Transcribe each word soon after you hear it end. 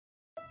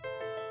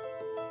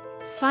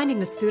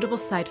Finding a suitable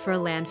site for a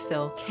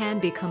landfill can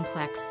be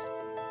complex.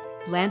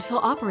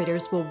 Landfill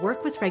operators will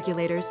work with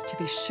regulators to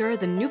be sure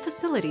the new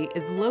facility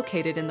is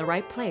located in the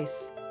right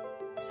place.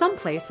 Some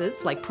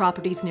places, like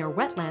properties near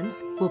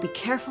wetlands, will be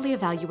carefully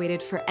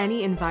evaluated for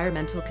any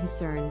environmental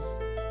concerns.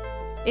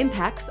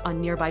 Impacts on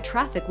nearby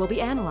traffic will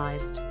be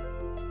analyzed.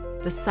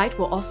 The site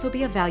will also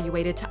be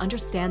evaluated to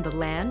understand the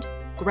land,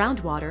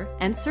 groundwater,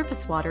 and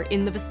surface water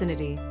in the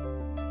vicinity.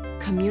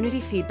 Community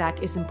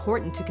feedback is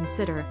important to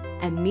consider,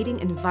 and meeting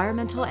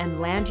environmental and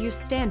land use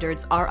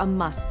standards are a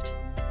must.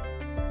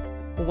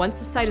 Once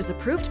the site is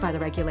approved by the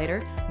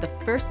regulator, the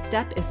first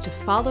step is to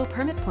follow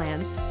permit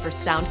plans for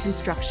sound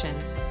construction.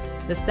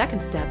 The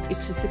second step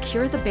is to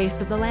secure the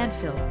base of the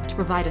landfill to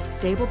provide a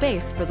stable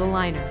base for the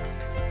liner.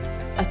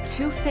 A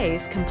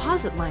two-phase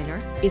composite liner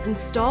is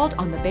installed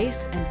on the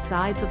base and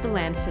sides of the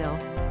landfill.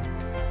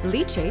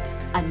 Leachate,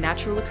 a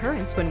natural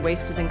occurrence when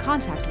waste is in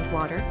contact with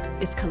water,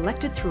 is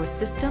collected through a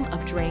system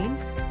of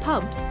drains,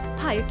 pumps,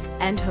 pipes,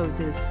 and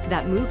hoses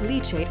that move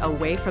leachate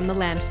away from the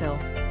landfill.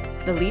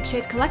 The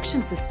leachate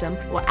collection system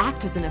will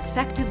act as an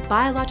effective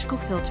biological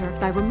filter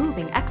by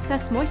removing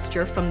excess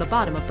moisture from the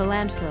bottom of the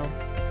landfill.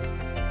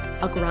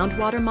 A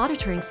groundwater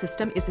monitoring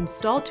system is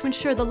installed to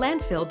ensure the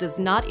landfill does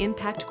not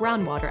impact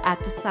groundwater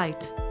at the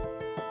site.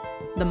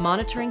 The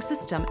monitoring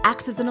system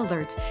acts as an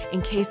alert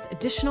in case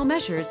additional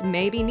measures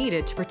may be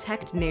needed to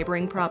protect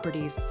neighboring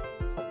properties.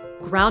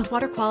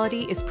 Groundwater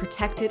quality is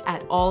protected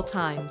at all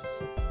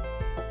times.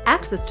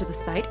 Access to the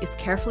site is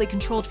carefully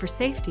controlled for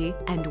safety,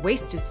 and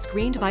waste is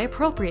screened by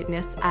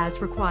appropriateness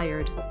as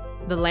required.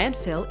 The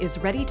landfill is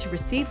ready to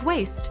receive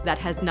waste that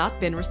has not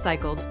been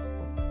recycled.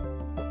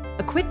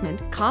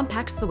 Equipment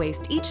compacts the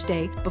waste each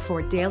day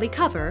before daily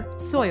cover,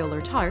 soil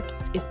or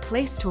tarps, is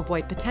placed to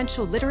avoid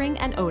potential littering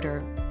and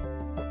odor.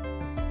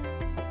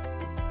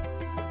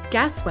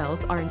 Gas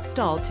wells are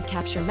installed to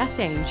capture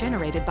methane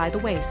generated by the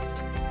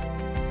waste.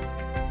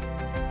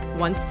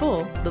 Once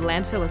full, the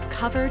landfill is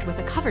covered with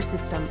a cover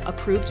system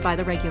approved by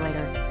the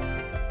regulator.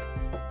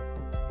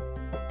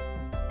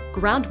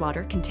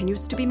 Groundwater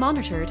continues to be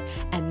monitored,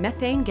 and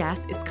methane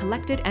gas is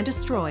collected and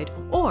destroyed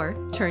or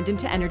turned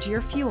into energy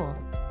or fuel.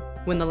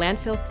 When the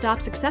landfill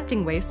stops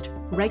accepting waste,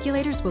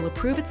 regulators will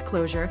approve its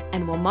closure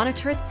and will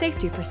monitor its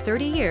safety for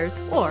 30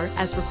 years or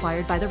as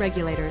required by the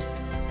regulators.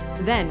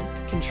 Then,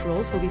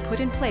 controls will be put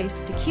in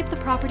place to keep the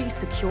property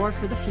secure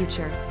for the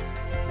future.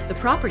 The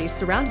property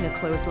surrounding a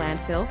closed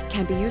landfill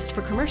can be used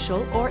for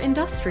commercial or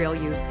industrial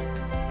use.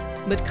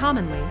 But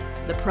commonly,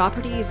 the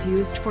property is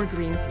used for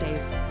green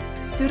space,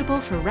 suitable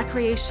for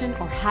recreation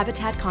or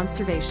habitat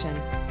conservation.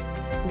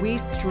 We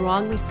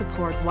strongly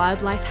support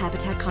wildlife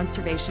habitat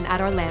conservation at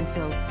our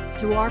landfills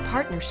through our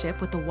partnership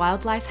with the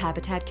Wildlife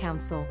Habitat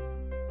Council.